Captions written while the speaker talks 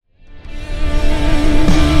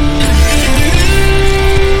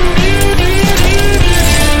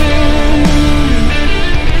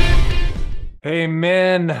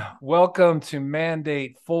Welcome to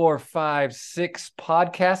Mandate 456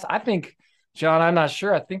 podcast. I think, John, I'm not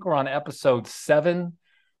sure. I think we're on episode 7.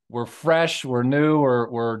 We're fresh, we're new,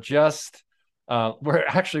 we're just we're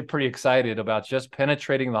actually pretty excited about just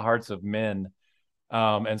penetrating the hearts of men.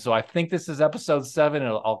 And so I think this is episode 7.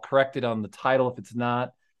 I'll correct it on the title if it's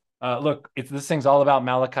not. Look, this thing's all about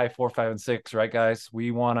Malachi 4, 5, and 6, right, guys?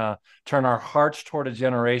 We want to turn our hearts toward a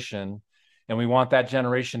generation, and we want that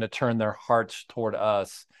generation to turn their hearts toward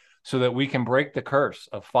us so that we can break the curse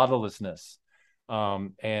of fatherlessness,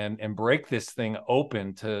 and break this thing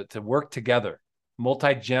open to work together.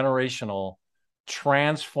 Multi-generational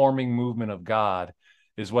transforming movement of God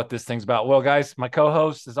is what this thing's about. Well, guys, my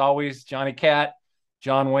co-host, as always, Johnny Cat,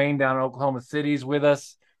 John Wayne down in Oklahoma City is with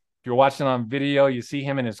us. If you're watching on video, you see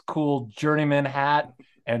him in his cool journeyman hat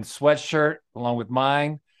and sweatshirt along with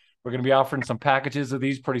mine. We're going to be offering some packages of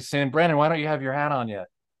these pretty soon. Brandon, why don't you have your hat on yet?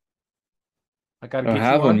 I got to I get you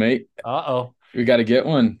have one, one. mate. Uh-oh. We got to get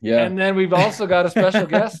one. Yeah. And then we've also got a special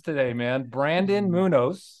guest today, man. Brandon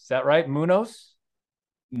Munoz. Is that right? Munoz?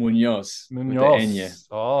 Munoz with the ñ. Munoz.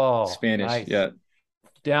 Oh, Spanish. nice. Yeah.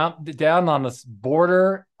 Down on this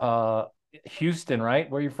border, Houston, right?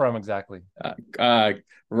 Where are you from exactly? Uh, uh,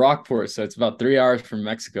 Rockport. So it's about 3 hours from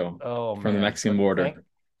Mexico, Oh from the man. Mexican border.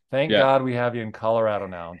 Thank Yeah. God we have you in Colorado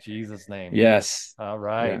now. In Jesus' name. Yes. All Yeah.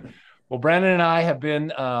 right. Well, Brandon and I have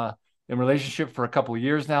been in relationship for a couple of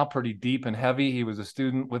years now, pretty deep and heavy. He was a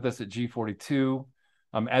student with us at G42.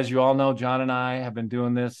 As you all know, John and I have been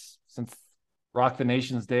doing this since Rock the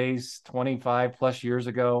Nation's days, 25 plus years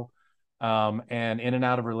ago, and in and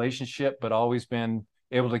out of relationship, but always been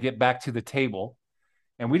able to get back to the table.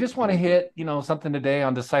 And we just want to hit, something today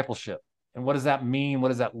on discipleship. And what does that mean? What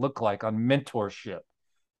does that look like on mentorship?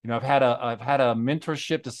 I've had a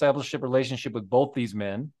mentorship discipleship relationship with both these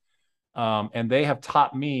men, and they have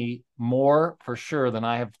taught me more for sure than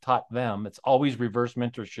I have taught them. It's always reverse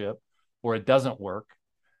mentorship, or it doesn't work.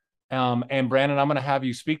 And Brandon, I'm going to have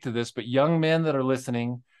you speak to this, but young men that are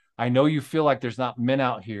listening, I know you feel like there's not men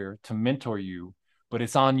out here to mentor you, but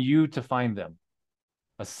it's on you to find them.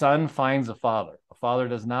 A son finds a father. A father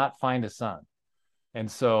does not find a son. And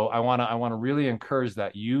so I want to really encourage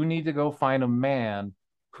that. You need to go find a man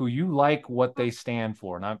who you like what they stand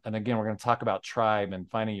for. And again, we're going to talk about tribe and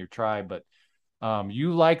finding your tribe, but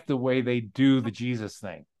you like the way they do the Jesus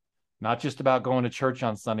thing, not just about going to church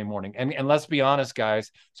on Sunday morning. And let's be honest,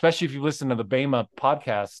 guys, especially if you listen to the Bema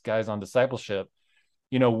podcast, guys, on discipleship,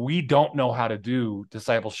 we don't know how to do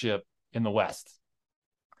discipleship in the West.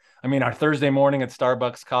 I mean, our Thursday morning at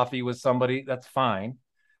Starbucks coffee with somebody, that's fine.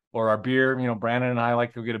 Or our beer, Brandon and I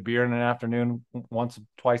like to get a beer in an afternoon once,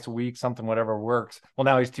 twice a week, something, whatever works. Well,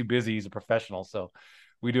 now he's too busy. He's a professional. So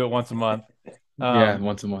we do it once a month. Yeah. Um,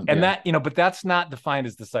 Once a month. and Yeah. but that's not defined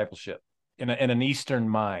as discipleship in an Eastern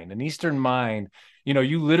mind. An Eastern mind,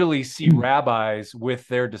 you literally see rabbis with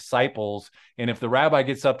their disciples. And if the rabbi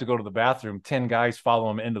gets up to go to the bathroom, 10 guys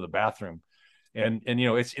follow him into the bathroom. And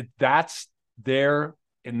that's their,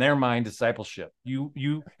 in their mind, discipleship.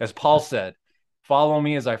 You, as Paul said, follow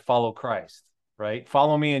me as I follow Christ, right?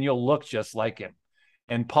 Follow me and you'll look just like him.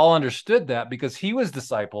 And Paul understood that because he was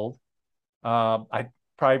discipled. I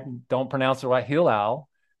probably don't pronounce it right. Hillel,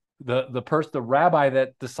 the rabbi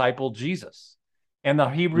that discipled Jesus. And the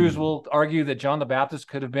Hebrews Mhm. will argue that John the Baptist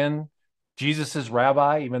could have been Jesus's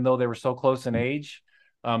rabbi, even though they were so close in age.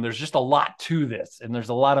 There's just a lot to this, and there's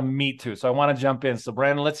a lot of meat to it. So I want to jump in. So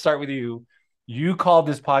Brandon, let's start with you. You called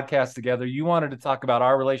this podcast together. You wanted to talk about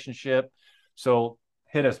our relationship. So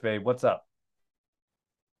hit us, babe. What's up?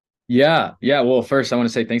 Yeah. Yeah. Well, first, I want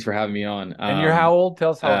to say thanks for having me on. And you're how old?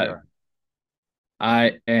 Tell us how old you Uh, are.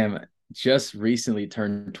 I am just recently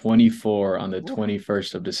turned 24 on the Ooh.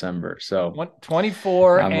 21st of December. So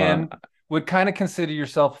 24 I'm, and would kind of consider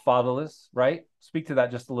yourself fatherless, right? Speak to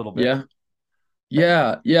that just a little bit. yeah.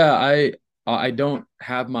 Yeah, yeah. I don't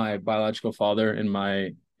have my biological father in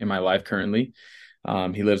my life currently.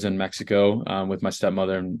 He lives in Mexico with my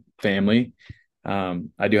stepmother and family.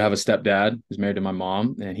 I do have a stepdad who's married to my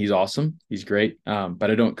mom, and he's awesome. He's great.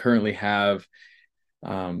 But I don't currently have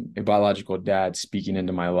a biological dad speaking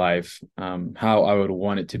into my life how I would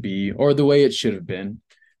want it to be or the way it should have been.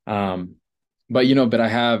 Um, but I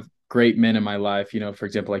have great men in my life, for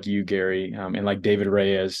example, like you, Gary, and like David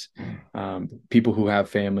Reyes, people who have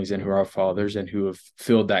families and who are fathers and who have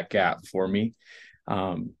filled that gap for me.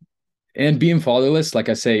 Um, and being fatherless, like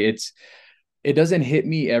I say, it doesn't hit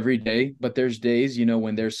me every day, but there's days,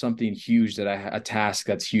 when there's something huge a task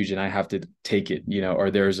that's huge and I have to take it, or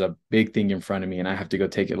there's a big thing in front of me and I have to go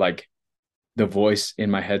take it. Like the voice in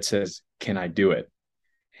my head says, can I do it?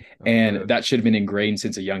 That's And good. that should have been ingrained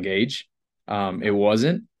since a young age. It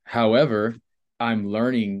wasn't. However, I'm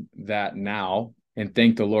learning that now, and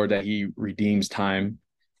thank the Lord that he redeems time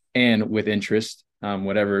and with interest,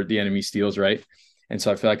 whatever the enemy steals, right? And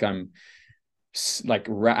so I feel like I'm like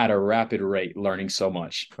at a rapid rate learning so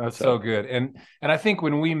much. That's so So good. And I think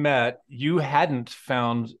when we met, you hadn't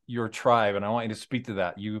found your tribe, and I want you to speak to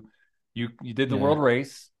that. You did the yeah, world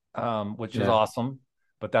race, which is yeah, awesome,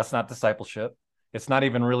 but that's not discipleship. It's not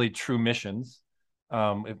even really true missions.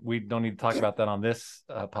 We don't need to talk about that on this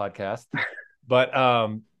podcast. But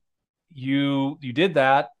you did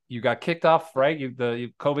that. You got kicked off, right?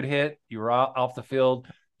 COVID hit. You were off the field.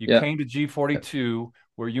 You yeah. came to G42,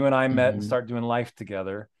 where you and I met and Mm-hmm. started doing life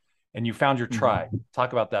together, and you found your tribe. Mm-hmm.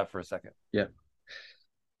 Talk about that for a second. Yeah,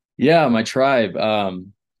 yeah. My tribe.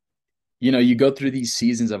 You go through these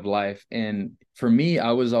seasons of life, and for me,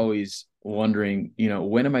 I was always wondering,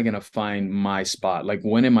 when am I going to find my spot? Like,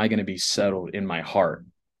 when am I going to be settled in my heart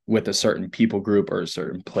with a certain people group or a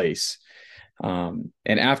certain place? And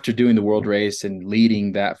after doing the world race and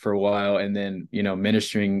leading that for a while, and then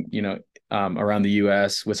ministering, around the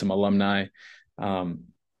U.S. with some alumni, um,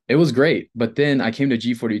 it was great. But then I came to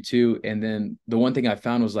G42, and then the one thing I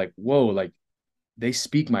found was like, whoa, like they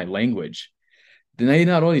speak my language. Then they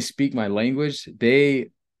not only speak my language, they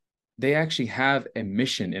actually have a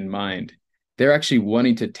mission in mind. They're actually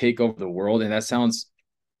wanting to take over the world, and that sounds,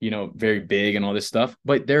 very big and all this stuff.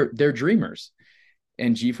 But they're dreamers,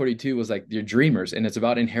 and G42 was like they're dreamers, and it's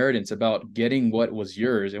about inheritance, about getting what was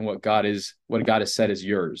yours and what God has said is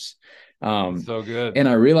yours. That's Um, so good. and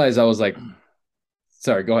I realized I was like,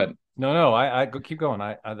 sorry, go ahead. No, I go keep going.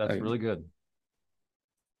 I that's Okay. really good.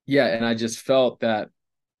 Yeah, and I just felt that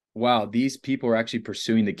wow, these people are actually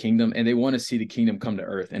pursuing the kingdom, and they want to see the kingdom come to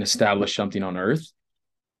earth and establish something on earth.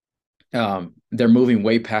 They're moving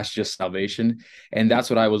way past just salvation, and that's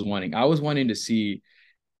what I was wanting. I was wanting to see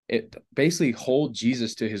it basically hold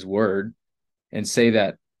Jesus to his word and say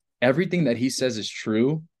that everything that he says is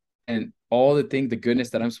true, and all the goodness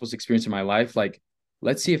that I'm supposed to experience in my life, like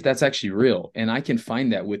let's see if that's actually real, and I can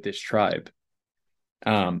find that with this tribe.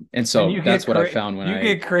 And And so that's what I found when you I get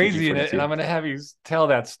did crazy in it, and G42. I'm going to have you tell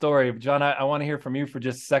that story. John, I want to hear from you for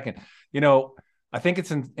just a second. I think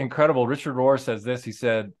it's incredible. Richard Rohr says this. He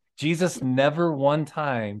said, Jesus never one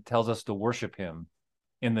time tells us to worship him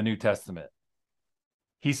in the New Testament.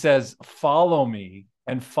 He says, follow me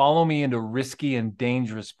and follow me into risky and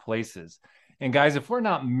dangerous places. And guys, if we're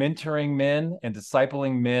not mentoring men and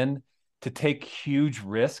discipling men to take huge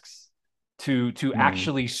risks, to Mm,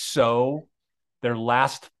 actually sow their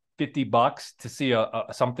last $50 to see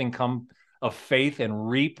something come of faith and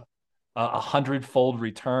reap a hundredfold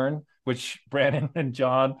return, which Brandon and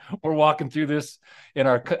John, we're walking through this in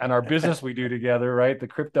our business we do together, right? The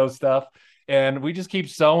crypto stuff. And we just keep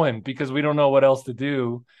sowing because we don't know what else to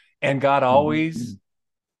do. And God always mm.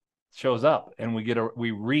 shows up, and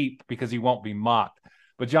we reap because he won't be mocked.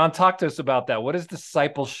 But John, talk to us about that. What does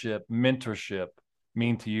discipleship, mentorship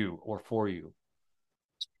mean to you or for you?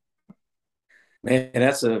 Man,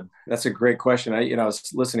 that's a great question. I was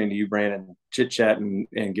listening to you, Brandon, chit chat,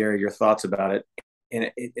 and Gary, your thoughts about it,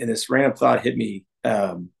 and this random thought hit me.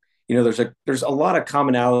 There's a lot of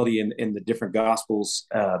commonality in the different gospels,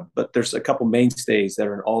 but there's a couple mainstays that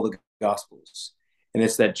are in all the gospels, and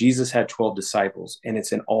it's that Jesus had 12 disciples, and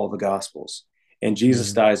it's in all the gospels, and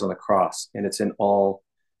Jesus Mm, dies on the cross, and it's in all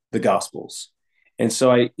the gospels. And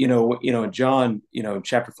so in John,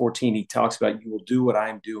 chapter 14, he talks about you will do what I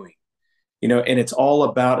am doing, and it's all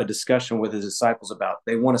about a discussion with his disciples about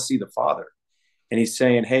they want to see the Father. And he's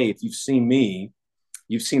saying, hey, if you've seen me,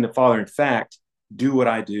 you've seen the Father. In fact, do what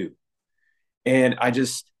I do. And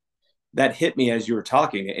that hit me as you were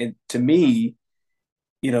talking. And to me,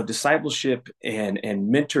 discipleship and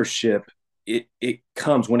mentorship, it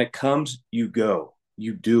comes when it comes, you go,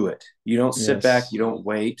 you do it. You don't sit back, yes. you don't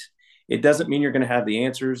wait. It doesn't mean you're going to have the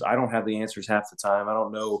answers. I don't have the answers half the time. I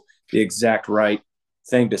don't know the exact right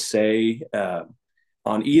thing to say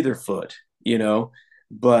on either foot,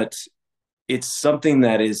 but it's something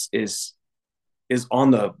that is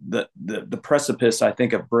on the precipice, I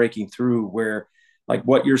think, of breaking through where, like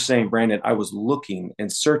what you're saying, Brandon, I was looking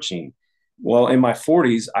and searching. Well, in my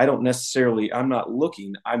 40s, I'm not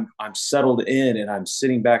looking. I'm settled in and I'm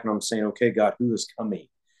sitting back and I'm saying, okay, God, who is coming?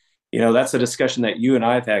 That's a discussion that you and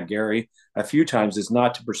I have had, Gary, a few times, is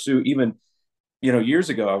not to pursue. Even, years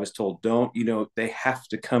ago, I was told, don't, they have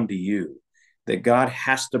to come to you, that God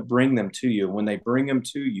has to bring them to you. When they bring them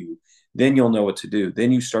to you, then you'll know what to do.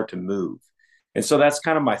 Then you start to move. And so that's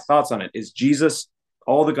kind of my thoughts on it. Is Jesus,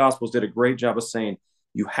 all the gospels did a great job of saying,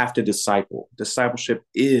 you have to disciple. Discipleship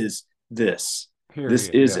is this. This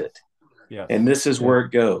Period. is Yes. it. Yes. And this is Yeah. where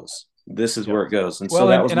it goes. this is Yeah. where it goes. And so Well,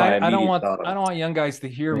 that was and my I don't immediate want thought on it. young guys to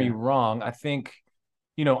hear me Yeah. wrong. I think,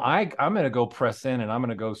 I'm going to go press in and I'm going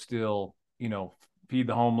to go still, feed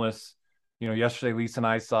the homeless. Yesterday, Lisa and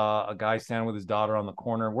I saw a guy standing with his daughter on the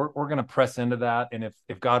corner. We're going to press into that. And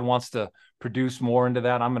if God wants to produce more into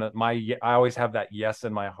that, I always have that yes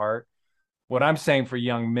in my heart. What I'm saying for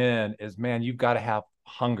young men is, man, you've got to have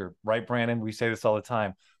hunger, right, Brandon? We say this all the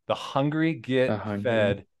time. The hungry get The hungry.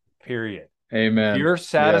 fed, period. If Amen. you're Yes.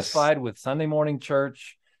 satisfied with Sunday morning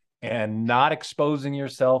church and not exposing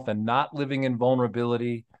yourself and not living in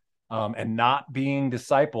vulnerability, and not being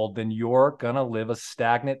discipled, then you're going to live a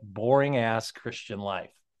stagnant, boring ass Christian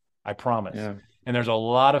life. I promise. Yeah. And there's a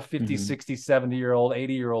lot of 50, Hmm. 60, 70-year-old,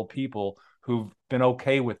 80-year-old people who've been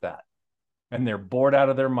okay with that. And they're bored out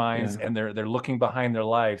of their minds, Yeah. and they're looking behind their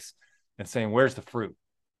lives and saying, where's the fruit?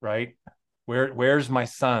 Right? Where's my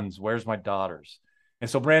sons? Where's my daughters? And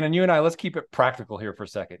so, Brandon, you and I, let's keep it practical here for a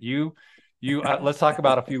second. Let's talk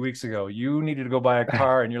about a few weeks ago. You needed to go buy a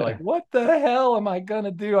car, and you're like, "What the hell am I gonna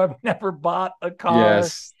do? I've never bought a car."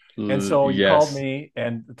 Yes. And so you called Yes. me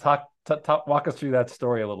and walk us through that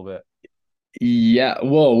story a little bit. Yeah.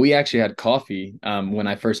 Well, we actually had coffee when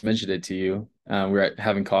I first mentioned it to you. We were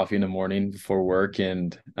having coffee in the morning before work,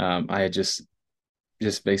 and I had just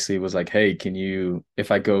basically was like, "Hey, if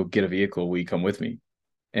I go get a vehicle, will you come with me?"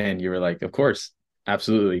 And you were like, "Of course,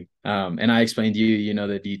 absolutely." And I explained to you,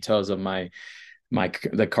 the details of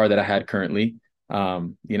the car that I had currently.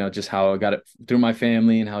 Just how I got it through my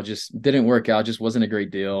family and how it just didn't work out, just wasn't a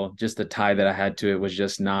great deal. Just the tie that I had to it was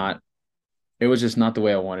just not. It was just not the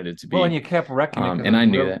way I wanted it to Well, and be. you kept wrecking it because it And was I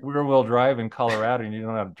knew that. rear wheel drive in Colorado, and you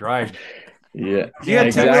don't have to drive. Yeah, You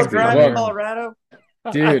had Can't 10-wheel exactly. drive in Well, here. Colorado?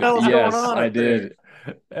 What the dude, hell's going yes, on I up there? did.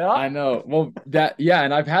 Yeah. I know. Well,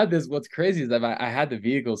 and I've had this. What's crazy is that I had the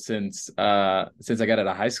vehicle since I got out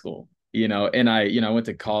of high school, and I went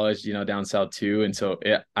to college, down south too. And so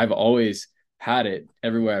I've always had it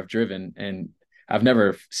everywhere I've driven, and I've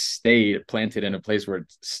never stayed planted in a place where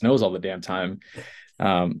it snows all the damn time.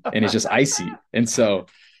 And it's just icy. And so,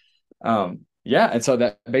 yeah. And so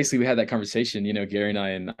that basically we had that conversation, Gary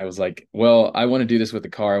and I was like, well, I want to do this with the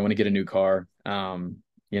car. I want to get a new car. I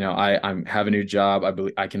have a new job. I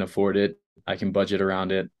believe I can afford it. I can budget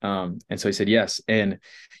around it. And so he said yes. And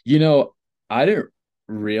I didn't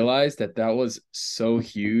realize that was so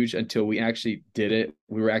huge until we actually did it.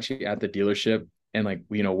 We were actually at the dealership and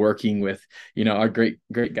working with our great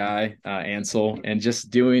guy Ansel, and just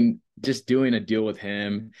doing a deal with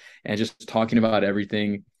him and just talking about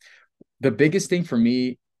everything. The biggest thing for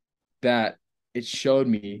me that it showed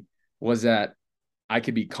me was that I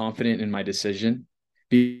could be confident in my decision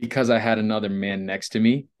because I had another man next to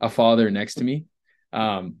me, a father next to me.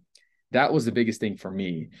 That was the biggest thing for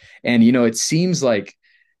me. And, it seems like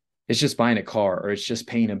it's just buying a car or it's just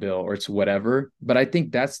paying a bill or it's whatever. But I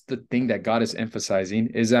think that's the thing that God is emphasizing,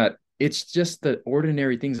 is that it's just the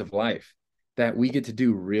ordinary things of life that we get to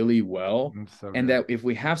do really well. So And good. that if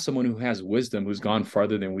we have someone who has wisdom, who's gone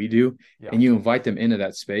farther than we do, Yeah. and you invite them into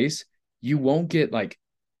that space, you won't get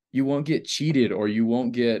cheated, or you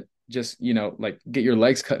won't get get your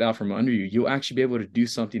legs cut out from under you. You'll actually be able to do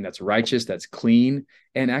something that's righteous, that's clean,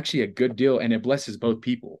 and actually a good deal. And it blesses both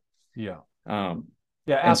people. Yeah.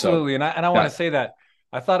 Yeah, Absolutely. And I want to that, say that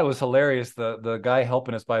I thought it was hilarious. The guy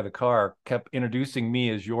helping us buy the car kept introducing me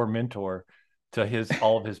as your mentor to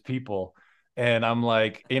all of his people. And I'm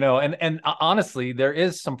like, and honestly, there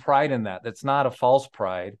is some pride in that. That's not a false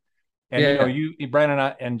pride. And yeah, you,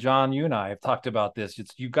 Brandon and John, you and I have talked about this.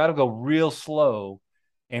 You got to go real slow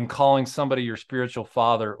in calling somebody your spiritual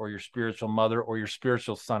father or your spiritual mother or your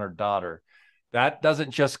spiritual son or daughter. That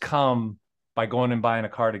doesn't just come by going and buying a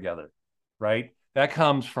car together, right? That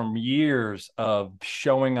comes from years of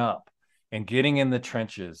showing up and getting in the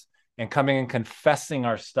trenches and coming and confessing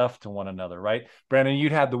our stuff to one another, right? Brandon,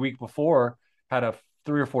 you'd had the week before had a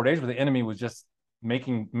 3 or 4 days where the enemy was just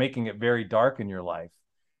making it very dark in your life,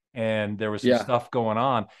 and there was some yeah, stuff going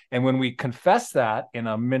on. And when we confess that in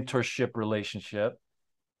a mentorship relationship,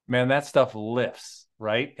 man, that stuff lifts,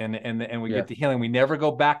 right? And we yeah, get the healing. We never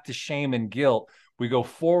go back to shame and guilt. We go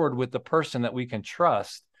forward with the person that we can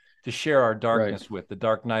trust to share our right, darkness with, the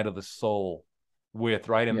dark night of the soul with,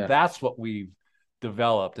 right? And yeah, that's what we've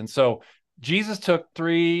developed. And so Jesus took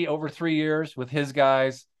over 3 years with his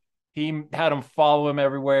guys. He had them follow him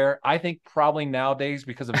everywhere. I think probably nowadays,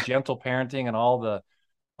 because of gentle parenting and all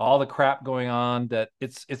the crap going on, that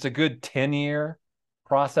it's a good 10-year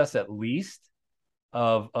process at least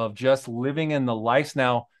of just living in the life.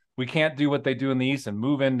 Now, we can't do what they do in the East and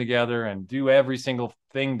move in together and do every single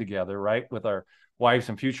thing together, right? With our wives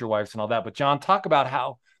and future wives and all that. But John, talk about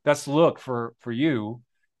how that's looked for you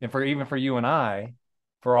and for even for you and I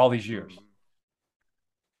for all these years.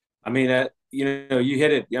 I mean, you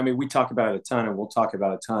hit it. I mean, we talk about it a ton, and we'll talk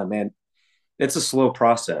about it a ton, man. It's a slow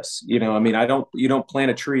process. I mean, you don't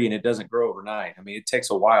plant a tree and it doesn't grow overnight. I mean, it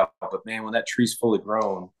takes a while, but man, when that tree's fully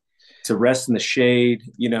grown, to rest in the shade,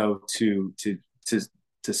 to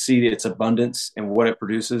to see its abundance and what it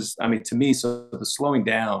produces. I mean, to me, so the slowing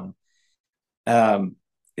down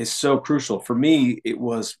is so crucial. For me, it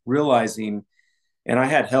was realizing, and I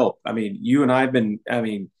had help. I mean, you and I've been,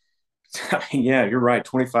 yeah, you're right.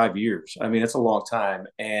 25 years. I mean, it's a long time.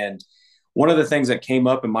 And one of the things that came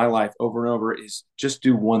up in my life over and over is just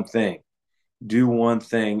do one thing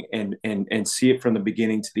and see it from the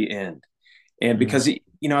beginning to the end. And because,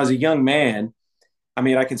 as a young man, I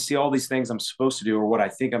mean, I can see all these things I'm supposed to do or what I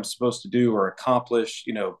think I'm supposed to do or accomplish,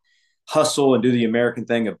 hustle and do the American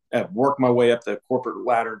thing of work my way up the corporate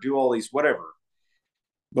ladder, do all these, whatever.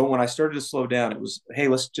 But when I started to slow down, it was, hey,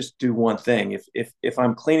 let's just do one thing. If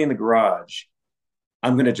I'm cleaning the garage,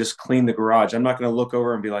 I'm going to just clean the garage. I'm not going to look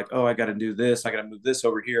over and be like, oh, I got to do this. I got to move this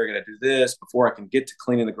over here. I got to do this before I can get to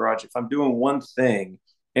cleaning the garage. If I'm doing one thing,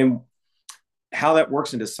 and how that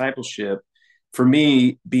works in discipleship, for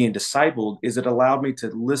me, being discipled is it allowed me to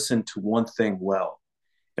listen to one thing well.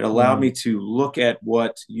 It allowed me to look at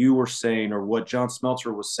what you were saying or what John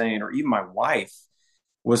Smelter was saying, or even my wife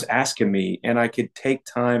was asking me, and I could take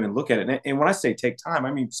time and look at it. And when I say take time,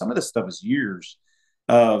 I mean, some of this stuff is years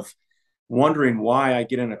of wondering why I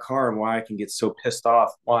get in a car and why I can get so pissed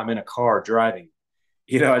off while I'm in a car driving.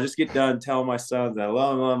 I just get done telling my son that,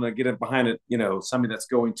 well, I'm going to get in behind it, somebody that's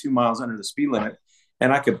going 2 miles under the speed limit,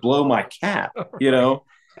 and I could blow my cap, Yeah.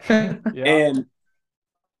 And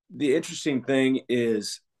the interesting thing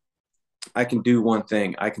is I can do one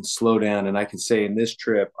thing. I can slow down, and I can say, in this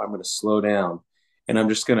trip, I'm going to slow down, and I'm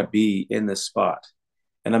just going to be in this spot,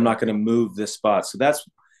 and I'm not going to move this spot. So that's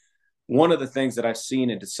one of the things that I've seen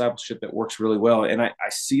in discipleship that works really well. And I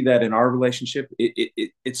see that in our relationship.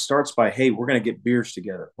 It starts by, hey, we're going to get beers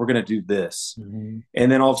together. We're going to do this. Mm-hmm.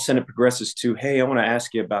 And then all of a sudden it progresses to, hey, I want to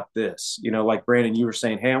ask you about this. Like Brandon, you were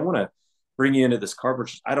saying, hey, I want to bring you into this car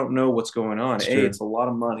purchase. I don't know what's going on. That's A, true. It's a lot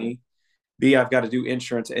of money. B, I've got to do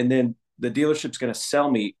insurance. And then the dealership's going to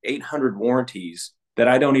sell me 800 warranties that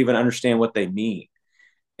I don't even understand what they mean.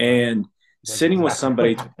 And sitting with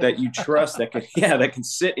somebody that you trust that can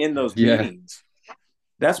sit in those meetings.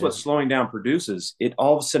 That's what slowing down produces. It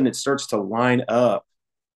all of a sudden it starts to line up.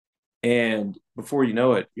 And before you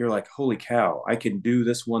know it, you're like, holy cow, I can do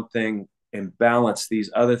this one thing and balance these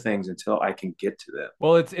other things until I can get to them.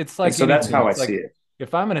 Well, it's like, so that's how I see it.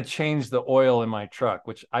 If I'm going to change the oil in my truck,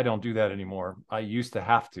 which I don't do that anymore. I used to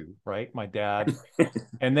have to, right? My dad.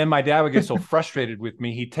 And then my dad would get so frustrated with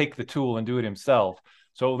me, he'd take the tool and do it himself.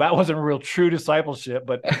 So that wasn't real true discipleship,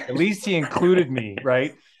 but at least he included me,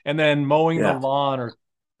 right? And then mowing the lawn or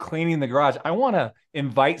cleaning the garage. I want to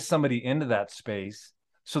invite somebody into that space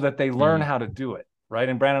so that they learn how to do it, right?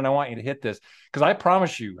 And Brandon, I want you to hit this because I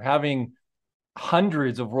promise you, having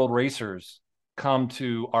hundreds of world racers come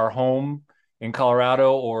to our home in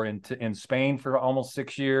Colorado or in Spain for almost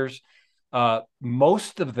 6 years,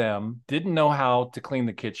 most of them didn't know how to clean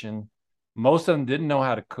the kitchen. Most of them didn't know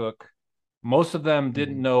how to cook. Most of them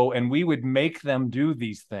didn't know, and we would make them do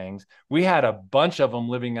these things. We had a bunch of them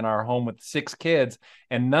living in our home with 6 kids,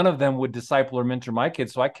 and none of them would disciple or mentor my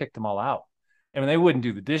kids, so I kicked them all out. I mean, they wouldn't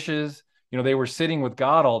do the dishes. They were sitting with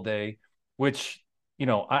God all day, which,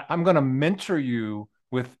 I'm going to mentor you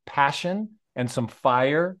with passion and some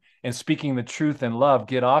fire and speaking the truth in love.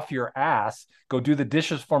 Get off your ass, go do the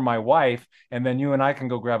dishes for my wife, and then you and I can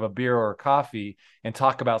go grab a beer or a coffee and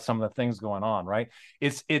talk about some of the things going on, right?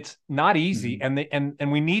 It's not easy,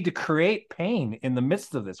 and we need to create pain in the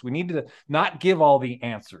midst of this. We need to not give all the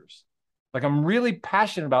answers. Like, I'm really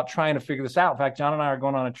passionate about trying to figure this out. In fact, John and I are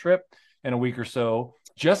going on a trip in a week or so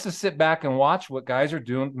just to sit back and watch what guys are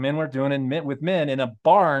doing, men were doing with men in a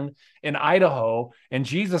barn in Idaho, and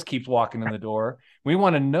Jesus keeps walking in the door. We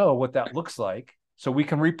want to know what that looks like so we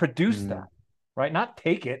can reproduce that, right? Not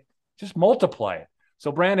take it, just multiply it.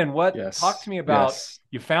 So Brandon, talk to me about,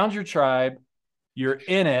 you found your tribe, you're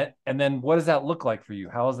in it, and then what does that look like for you?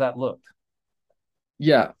 How has that looked?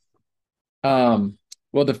 Yeah. Well,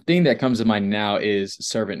 the thing that comes to mind now is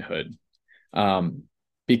servanthood.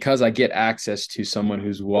 Because I get access to someone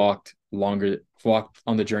who's walked on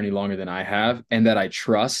the journey longer than I have, and that I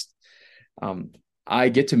trust, I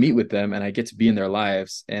get to meet with them and I get to be in their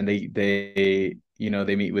lives, and they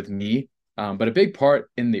meet with me. But a big part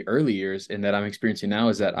in the early years and that I'm experiencing now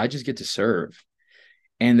is that I just get to serve,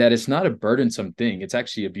 and that it's not a burdensome thing. It's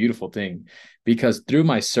actually a beautiful thing, because through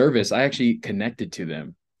my service, I actually connected to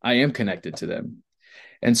them. I am connected to them.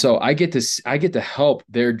 And so I get to help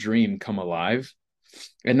their dream come alive.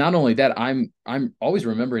 And not only that, I'm always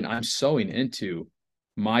remembering I'm sowing into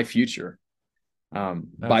my future by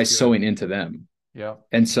That's good. sowing into them. Yeah.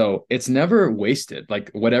 And so it's never wasted. Like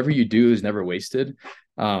whatever you do is never wasted.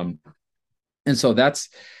 Um, and so that's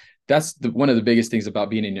one of the biggest things about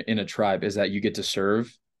being in a tribe is that you get to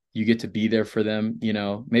serve, you get to be there for them. You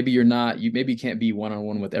know, maybe you maybe can't be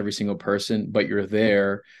one-on-one with every single person, but you're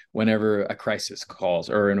there whenever a crisis calls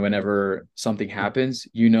or whenever something happens.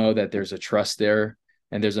 You know that there's a trust there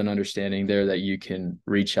and there's an understanding there that you can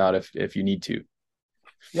reach out if you need to.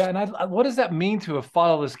 Yeah, and what does that mean to a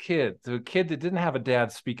fatherless kid, to a kid that didn't have a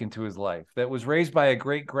dad speak into his life, that was raised by a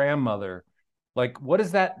great grandmother? Like, what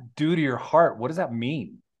does that do to your heart? What does that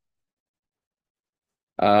mean?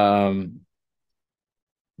 Um,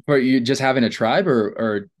 for you just having a tribe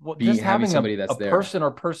or Well, being just having having somebody a that's there. person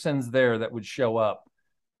or persons there that would show up,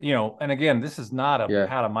 and again, this is not a Yeah.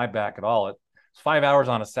 pat on my back at all. It's 5 hours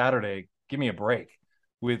on a Saturday. Give me a break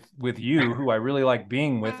with you, who I really like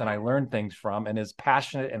being with, and I learn things from, and is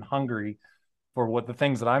passionate and hungry for what the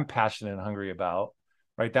things that I'm passionate and hungry about.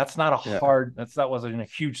 Right. Yeah. That wasn't a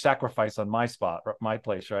huge sacrifice on my spot, my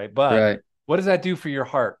place. Right. But Right. what does that do for your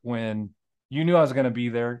heart when you knew I was going to be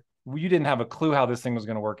there? You didn't have a clue how this thing was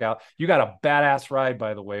going to work out. You got a badass ride,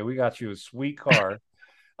 by the way. We got you a sweet car.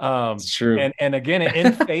 It's true. And again,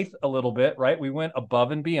 in faith a little bit, right? We went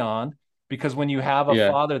above and beyond, because when you have a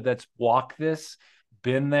Yeah. father that's walked this,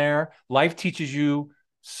 been there, life teaches you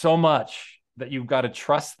so much that you've got to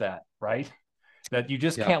trust that, right? That you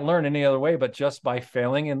just Yeah. can't learn any other way but just by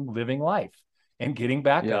failing and living life and getting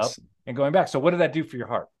back up Yes. and going back. So what did that do for your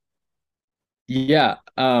heart? Yeah.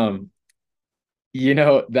 You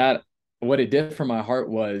know, that what it did for my heart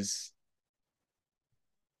was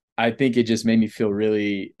I think it just made me feel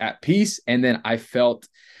really at peace. And then I felt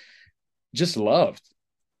just loved.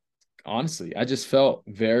 Honestly, I just felt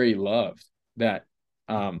very loved that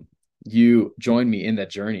you joined me in that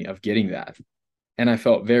journey of getting that. And I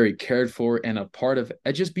felt very cared for and a part of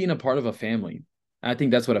just being a part of a family. I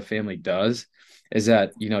think that's what a family does is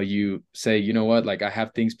that, you know, you say, you know what, like I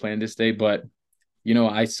have things planned this day, but you know,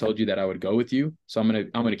 I told you that I would go with you. So I'm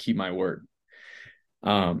gonna keep my word.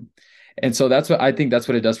 Um, and so that's what I think that's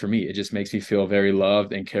what it does for me. It just makes me feel very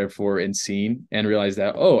loved and cared for and seen and realize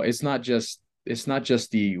that, oh, it's not just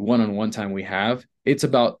the one-on-one time we have. It's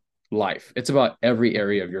about life. It's about every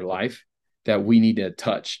area of your life that we need to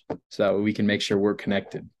touch so that we can make sure we're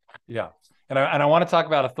connected. Yeah. And I want to talk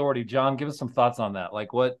about authority. John, give us some thoughts on that.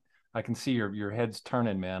 Like, what I can see your head's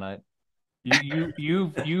turning, man.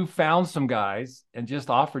 You found some guys and just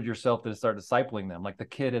offered yourself to start discipling them, like the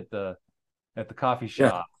kid at the coffee Yeah.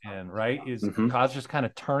 shop. And right, is Mm-hmm. God's just kind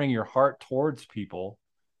of turning your heart towards people,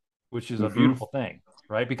 which is a Mm-hmm. beautiful thing,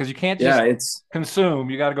 right? Because you can't Yeah. just It's, consume,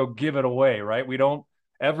 you got to go give it away, right? We don't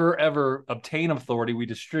ever obtain authority, we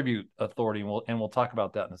distribute authority, and we'll talk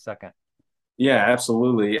about that in a second. yeah,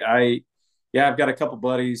 absolutely. Yeah, I've got a couple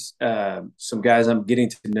buddies, some guys I'm getting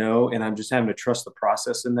to know, and I'm just having to trust the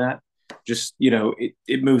process in that. Just,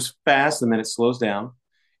 it moves fast and then it slows down.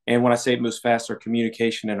 And when I say it moves fast, our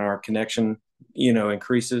communication and our connection,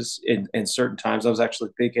 increases in certain times. I was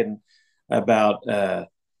actually thinking about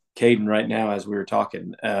Caden right now as we were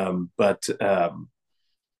talking. It's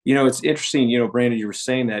interesting, Brandon, you were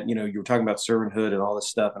saying that, you were talking about servanthood and all this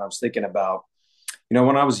stuff. And I was thinking about,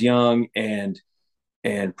 when I was young and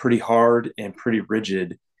pretty hard and pretty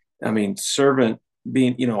rigid. I mean,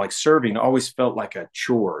 like serving always felt like a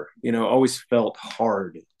chore, always felt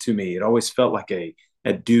hard to me. It always felt like a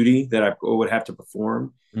duty that I would have to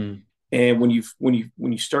perform. Mm. And when you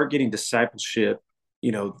start getting discipleship,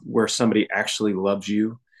 where somebody actually loves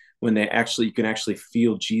you, when you can actually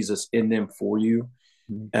feel Jesus in them for you.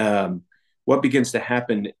 Mm. What begins to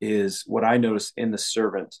happen is what I notice in the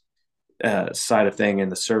servant side of thing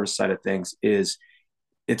and the service side of things is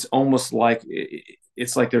it's almost like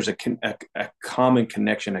it's like there's a common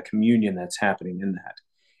connection, a communion that's happening in that.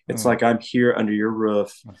 It's like I'm here under your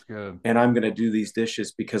roof, That's good. and I'm going to do these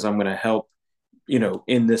dishes because I'm going to help,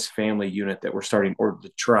 in this family unit that we're starting, or the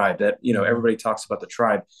tribe that everybody talks about the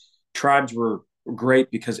tribe. Tribes were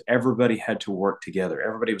great because everybody had to work together.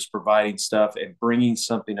 Everybody was providing stuff and bringing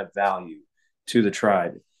something of value to the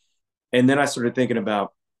tribe. And then I started thinking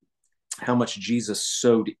about how much Jesus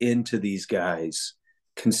sowed into these guys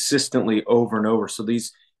consistently over and over. So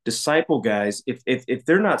these disciple guys, if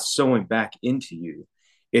they're not sowing back into you,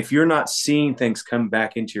 if you're not seeing things come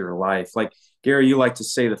back into your life, like Gary, you like to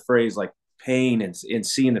say the phrase like pain and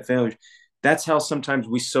seeing the failures. That's how sometimes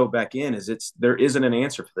we sow back in. There isn't an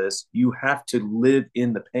answer for this. You have to live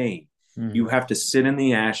in the pain. You Mm. have to sit in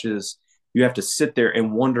the ashes You have to sit there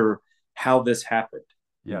and wonder how this happened,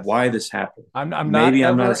 Yes. why this happened. I'm not Maybe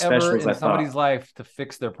I'm not ever, as special ever as I in thought. somebody's life to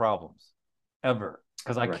fix their problems, ever,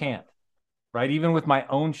 because I Right. can't, right? Even with my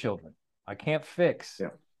own children, I can't fix Yeah.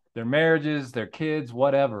 their marriages, their kids,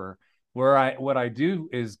 whatever. What I do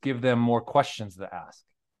is give them more questions to ask,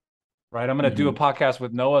 right? I'm going to do a Mm-hmm. podcast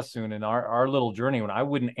with Noah soon in our little journey when I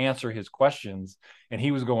wouldn't answer his questions and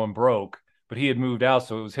he was going broke, but he had moved out.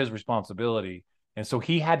 So it was his responsibility. And so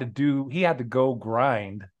he had to go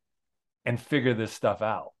grind and figure this stuff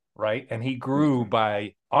out, right? And he grew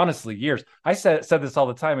by honestly years. I said this all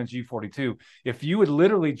the time in G42. If you would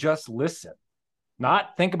literally just listen,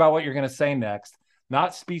 not think about what you're going to say next,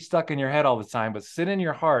 not be stuck in your head all the time, but sit in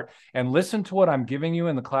your heart and listen to what I'm giving you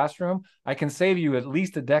in the classroom, I can save you at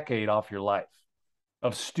least a decade off your life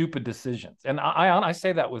of stupid decisions. And I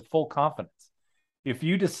say that with full confidence. If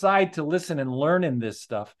you decide to listen and learn in this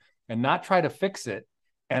stuff and not try to fix it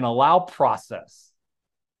and allow process,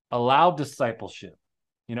 allow discipleship,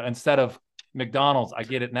 instead of McDonald's, I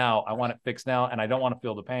get it now, I want it fixed now, and I don't want to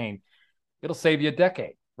feel the pain, it'll save you a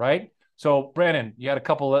decade, right? So, Brandon, you had a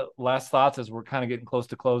couple of last thoughts as we're kind of getting close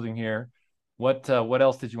to closing here. What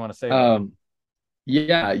else did you want to say about it?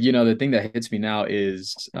 Yeah, the thing that hits me now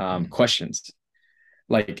is questions,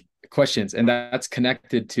 like questions, and that's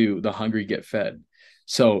connected to the hungry get fed.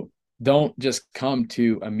 So don't just come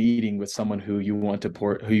to a meeting with someone who you want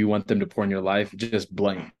them to pour in your life just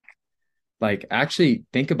blank. Like, actually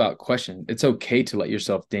think about questions. It's okay to let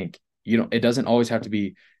yourself think. It doesn't always have to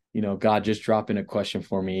be, God, just drop in a question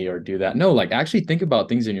for me or do that. No, like, actually think about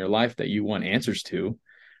things in your life that you want answers to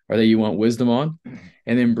or that you want wisdom on,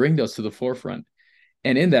 and then bring those to the forefront.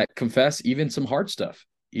 And in that, confess even some hard stuff,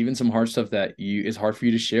 that is hard for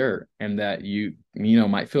you to share and that you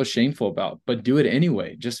might feel shameful about, but do it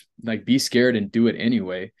anyway. Just like, be scared and do it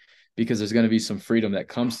anyway, because there's going to be some freedom that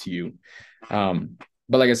comes to you.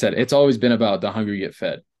 But like I said, it's always been about the hungry get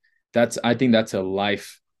fed. I think that's a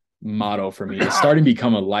life motto for me. It's starting to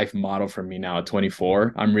become a life motto for me now at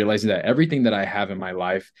 24. I'm realizing that everything that I have in my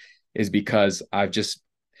life is because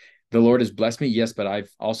the Lord has blessed me. Yes, but I've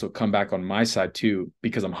also come back on my side too,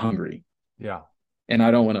 because I'm hungry. Yeah. And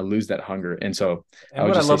I don't want to lose that hunger. And so And I would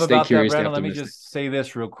what I just say, love stay about that, curious, stay Brandon, let me optimistic. just say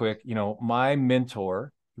this real quick. My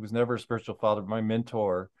mentor, he was never a spiritual father, but my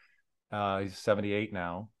mentor, he's 78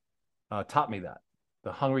 now, taught me that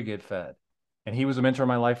the hungry get fed. And he was a mentor in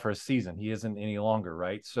my life for a season. He isn't any longer,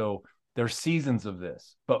 right? So there's seasons of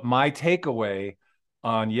this. But my takeaway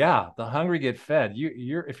on, the hungry get fed.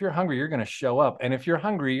 If you're hungry, you're going to show up. And if you're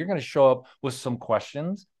hungry, you're going to show up with some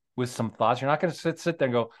questions, with some thoughts. You're not going to sit there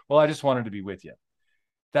and go, well, I just wanted to be with you.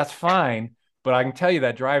 That's fine. But I can tell you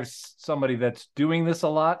that drives somebody that's doing this a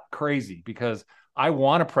lot crazy, because I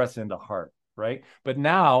want to press into heart, right? But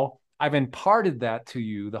now I've imparted that to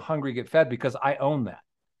you, the hungry get fed, because I own that.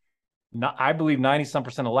 I believe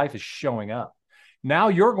 90% of life is showing up. Now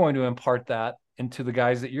you're going to impart that into the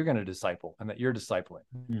guys that you're going to disciple and that you're discipling,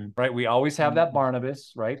 right? We always have that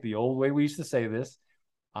Barnabas, right? The old way we used to say this.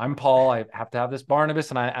 I'm Paul. I have to have this Barnabas,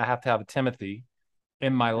 and I have to have a Timothy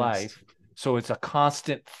in my life. So it's a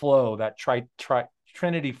constant flow, that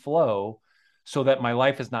Trinity flow, so that my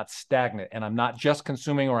life is not stagnant and I'm not just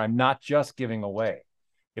consuming, or I'm not just giving away.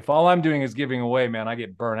 If all I'm doing is giving away, man, I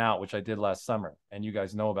get burnt out, which I did last summer, and you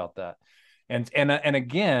guys know about that. And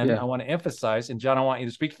again, I want to emphasize, and John, I want you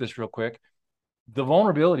to speak to this real quick. The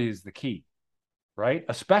vulnerability is the key, right?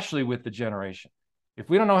 Especially with the generation. If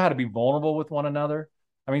we don't know how to be vulnerable with one another,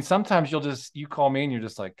 I mean, sometimes you call me and you're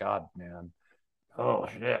just like, God, man, oh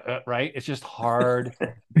shit, right? It's just hard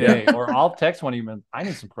day. Or I'll text one of you, I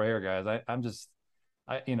need some prayer, guys.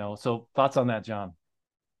 So thoughts on that, John?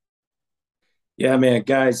 Yeah, man,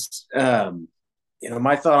 guys.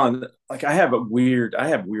 My thought on, like, I have weird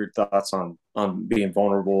thoughts on being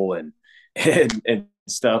vulnerable and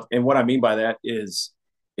stuff. And what I mean by that is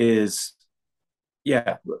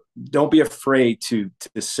yeah, don't be afraid to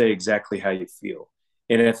say exactly how you feel.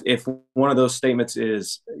 And if one of those statements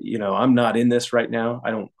is, I'm not in this right now,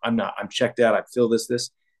 I'm checked out, I feel this,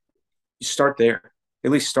 you start there. At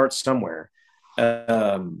least start somewhere.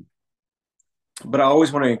 But I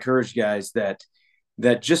always want to encourage guys that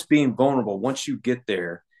just being vulnerable, once you get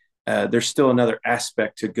there, there's still another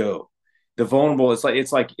aspect to go. The vulnerable is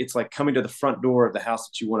it's like coming to the front door of the house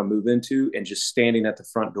that you want to move into and just standing at the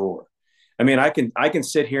front door. I mean, I can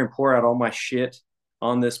sit here and pour out all my shit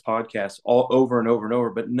on this podcast all over and over and over,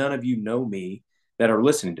 but none of you know me that are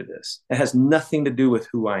listening to this. It has nothing to do with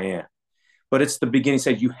who I am, but it's the beginning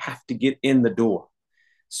stage. You have to get in the door.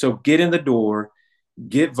 So get in the door,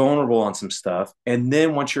 get vulnerable on some stuff. And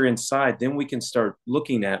then once you're inside, then we can start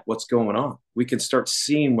looking at what's going on. We can start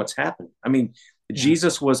seeing what's happening. I mean,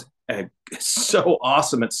 Jesus was so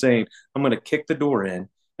awesome at saying, I'm going to kick the door in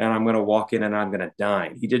and I'm going to walk in and I'm going to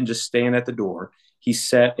dine. He didn't just stand at the door. He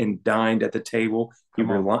sat and dined at the table.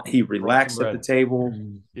 He relaxed at the table.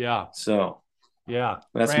 Yeah. So yeah.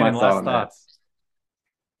 that's Brandon, my thought last on thoughts.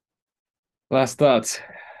 Last thoughts.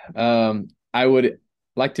 I would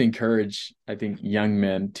like to encourage, I think, young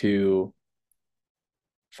men to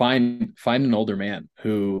find an older man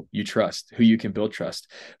who you trust, who you can build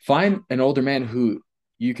trust. Find an older man who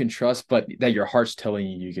you can trust, but that your heart's telling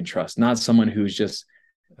you can trust, not someone who's just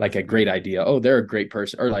like a great idea. Oh, they're a great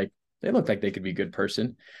person, or like they look like they could be a good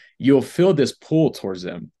person. You'll feel this pull towards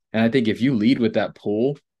them. And I think if you lead with that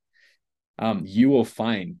pull, you will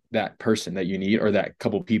find that person that you need, or that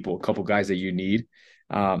couple guys that you need.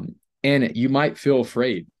 And you might feel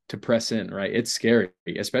afraid to press in, right? It's scary,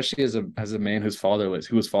 especially as a man who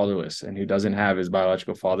was fatherless and who doesn't have his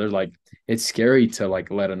biological father. Like, it's scary to like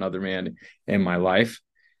let another man in my life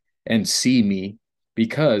and see me,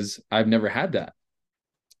 because I've never had that.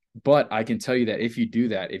 But I can tell you that if you do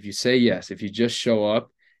that, if you say yes, if you just show up,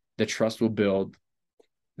 the trust will build,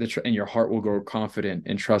 and your heart will grow confident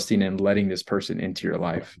and trusting and letting this person into your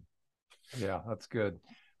life. Yeah, that's good.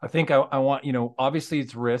 I think I want, obviously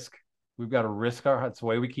it's risk. We've got to risk our hearts. The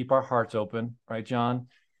way we keep our hearts open, right, John?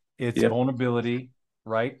 It's vulnerability,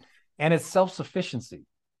 right? And it's self-sufficiency.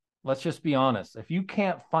 Let's just be honest. If you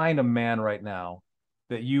can't find a man right now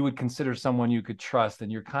that you would consider someone you could trust,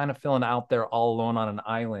 and you're kind of feeling out there all alone on an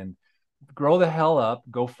island, grow the hell up,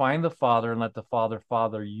 go find the Father and let the Father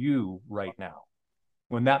father you right now.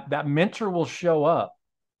 When that mentor will show up,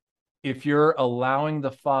 if you're allowing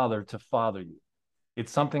the Father to father you.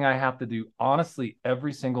 It's something I have to do honestly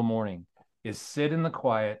every single morning, is sit in the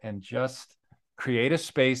quiet and just create a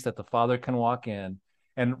space that the Father can walk in.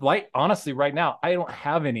 And like, honestly, right now, I don't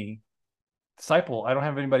have any disciple. I don't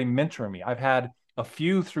have anybody mentoring me. I've had a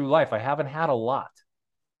few through life. I haven't had a lot.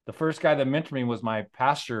 The first guy that mentored me was my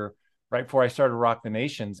pastor right before I started Rock the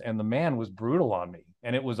Nations. And the man was brutal on me.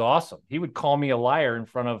 And it was awesome. He would call me a liar in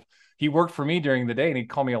front of, he worked for me during the day, and he'd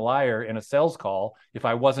call me a liar in a sales call if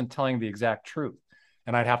I wasn't telling the exact truth.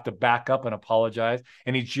 And I'd have to back up and apologize.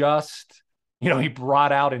 And he just, he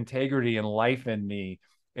brought out integrity and life in me.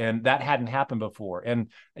 And that hadn't happened before. And,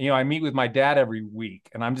 I meet with my dad every week,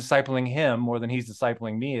 and I'm discipling him more than he's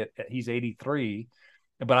discipling me. He's 83.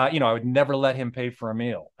 But I would never let him pay for a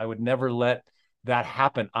meal. I would never let that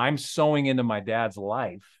happen. I'm sowing into my dad's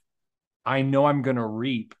life. I know I'm going to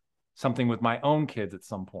reap something with my own kids at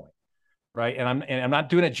some point. Right. And I'm not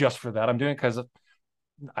doing it just for that. I'm doing it because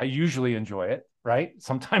I usually enjoy it. Right.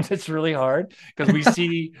 Sometimes it's really hard because we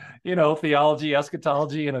see, theology,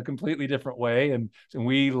 eschatology in a completely different way. And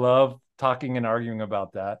we love talking and arguing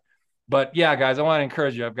about that. But yeah, guys, I want to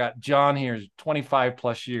encourage you. I've got John here, 25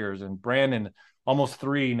 plus years, and Brandon almost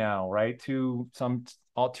 3 now, right? 2-3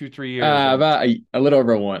 years. About a little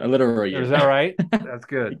over a year. Is that right? That's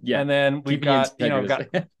good. Yeah. And then we've got,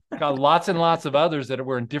 got lots and lots of others that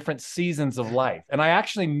were in different seasons of life. And I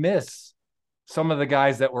actually miss some of the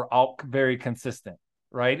guys that were all very consistent,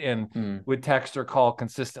 right? And would text or call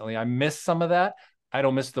consistently. I miss some of that. I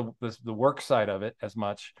don't miss the work side of it as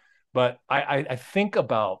much. But I think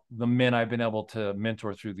about the men I've been able to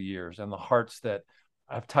mentor through the years, and the hearts that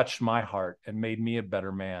have touched my heart and made me a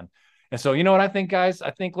better man. And so, you know what I think, guys?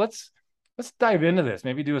 I think let's dive into this.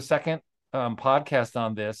 Maybe do a second podcast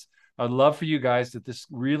on this. I'd love for you guys to just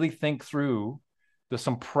really think through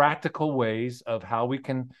some practical ways of how we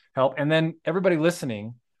can help. And then everybody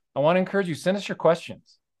listening, I want to encourage you, send us your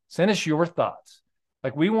questions. Send us your thoughts.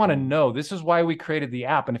 Like, we want to know. This is why we created the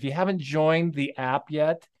app. And if you haven't joined the app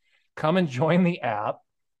yet, come and join the app.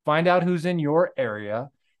 Find out who's in your area.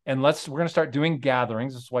 And we're going to start doing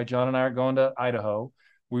gatherings. This is why John and I are going to Idaho.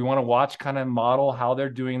 We want to watch, kind of model how they're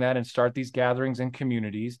doing that, and start these gatherings in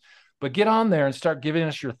communities. But get on there and start giving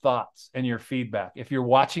us your thoughts and your feedback. If you're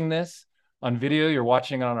watching this on video, you're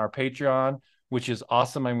watching it on our Patreon, which is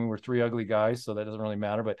awesome. I mean, we're 3 ugly guys, so that doesn't really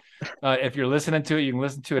matter. But if you're listening to it, you can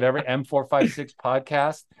listen to it every M456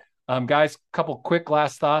 podcast. Guys, couple quick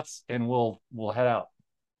last thoughts, and we'll head out.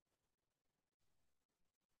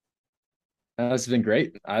 This has been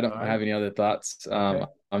great. I don't have any other thoughts. Okay.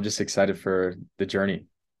 I'm just excited for the journey.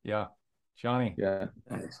 Yeah. Johnny. Yeah.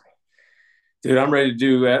 Dude, I'm ready to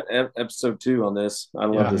do episode 2 on this. I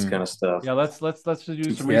love this kind of stuff. Yeah, let's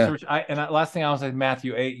do some research. Last thing I was say,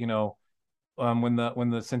 Matthew 8, when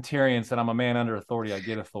the centurion said, I'm a man under authority, I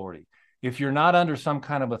get authority. If you're not under some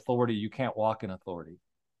kind of authority, you can't walk in authority.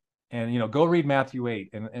 And, go read Matthew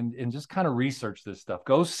 8 and just kind of research this stuff.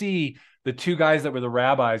 Go see the two guys that were the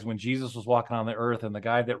rabbis when Jesus was walking on the earth, and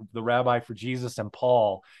the rabbi for Jesus and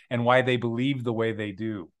Paul, and why they believe the way they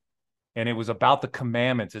do. And it was about the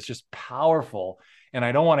commandments. It's just powerful. And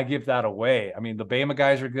I don't want to give that away. I mean, the Bama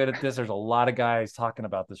guys are good at this. There's a lot of guys talking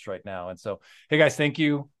about this right now. And so, hey guys, thank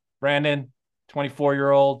you. Brandon,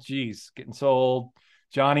 24-year-old, geez, getting so old.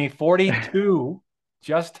 Johnny, 42,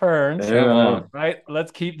 just turned. Right?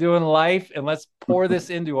 Let's keep doing life, and let's pour this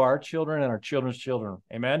into our children and our children's children.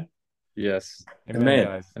 Amen? Yes. Amen,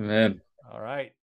 guys. Amen. All right.